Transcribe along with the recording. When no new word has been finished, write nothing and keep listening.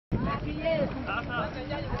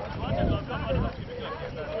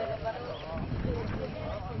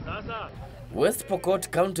West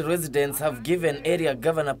Pokot County residents have given Area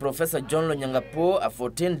Governor Professor John Lonyangapuo a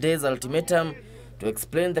 14 days ultimatum to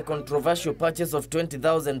explain the controversial purchase of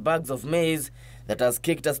 20,000 bags of maize that has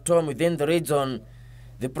kicked a storm within the region.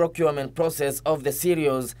 The procurement process of the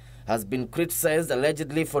cereals has been criticized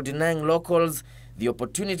allegedly for denying locals the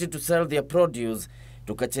opportunity to sell their produce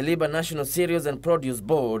to Kacheliba National Cereals and Produce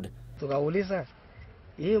Board. Tukauliza,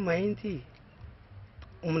 hii mahindi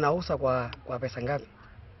mnauza kwa pesa ngapi?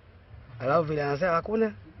 Alafu vile anasema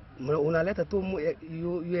hakuna, unaleta tu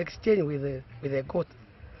you exchange with the court.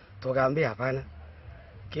 Tukaambia hapana.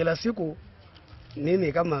 Kila siku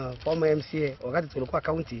mimi kama former MCA wakati tulikuwa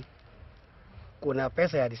county kuna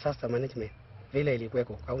pesa ya disaster management vile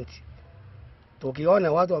ilikuweko county.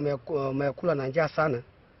 Tukiona watu wamekula na njaa sana,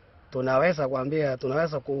 tunaweza kuambia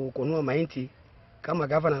tunaweza kununua mahindi kama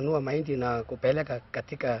governor nunua mahindi na kupeleka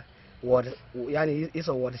katika ward, yani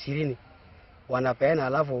hizo ward 20 wanapeana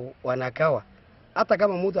alafu wanagawa. Hata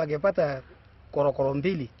kama mtu akipata korokoro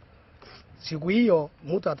mbili siku hiyo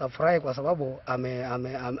mtu atafurahi kwa sababu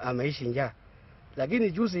ameishi njaa.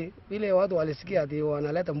 Lakini juzi vile watu walisikia ati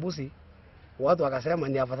wanaleta mbuzi, watu wakasema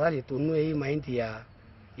ni afadhali tununue hii mahindi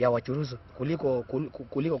ya wachuruzi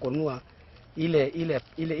kuliko kununua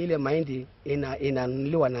ile mahindi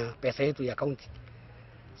inanunuliwa na pesa yetu ya county.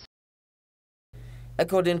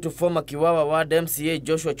 According to former Kiwawa Ward MCA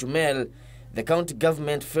Joshua Chumel, the county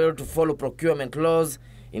government failed to follow procurement laws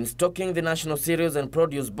in stocking the National Cereals and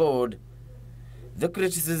Produce Board. The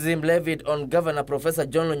criticism levied on Governor Professor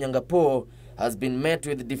John Lonyangapuo has been met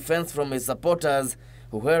with defense from his supporters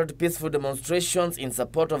who held peaceful demonstrations in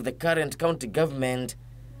support of the current county government.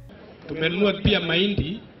 Tumenunua pia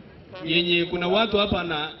mahindi yenye kuna watu hapa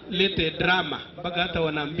na lete drama mpaka hata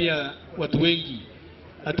wanaambia watu wengi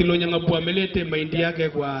ati Lonyangapuo amelete mahindi yake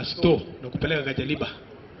kwa store na kupeleka Kacheliba.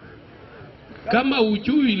 Kama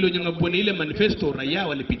ujui Lonyangapuo ni ile manifesto raia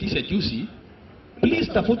walipitisha juzi,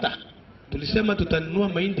 please tafuta. Tulisema tutanunua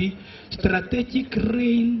mahindi strategic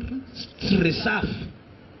grain reserve,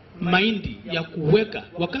 mahindi ya kuweka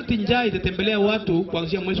wakati njaa itatembelea watu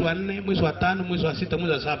kuanzia mwezi wa 4, mwezi wa 5, mwezi wa 6,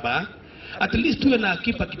 mwezi wa 7, at least tuwe na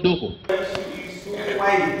akiba kidogo.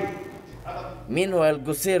 Meanwhile,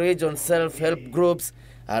 Gusii region self-help groups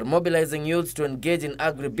are mobilizing youths to engage in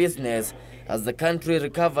agribusiness as the country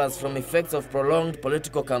recovers from effects of prolonged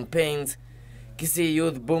political campaigns. Kisii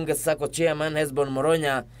Youth Bunge Sacco chairman Hesbon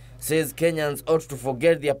Moronya says Kenyans ought to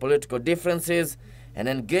forget their political differences and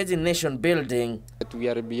engage in nation building. We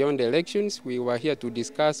are beyond elections. We were here to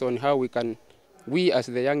discuss on how we as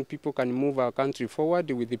the young people can move our country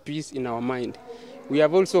forward with the peace in our mind. We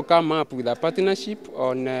have also come up with a partnership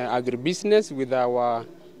on agribusiness with our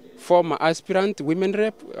former aspirant women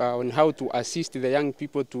rep on how to assist the young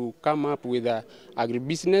people to come up with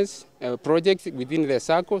agribusiness projects within the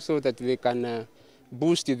SACCO so that they can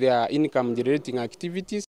boost their income generating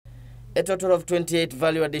activities. A total of 28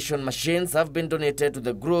 value addition machines have been donated to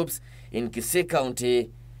the groups in Kisii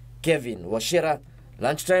County. Kevin Washira,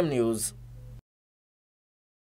 Lunchtime News.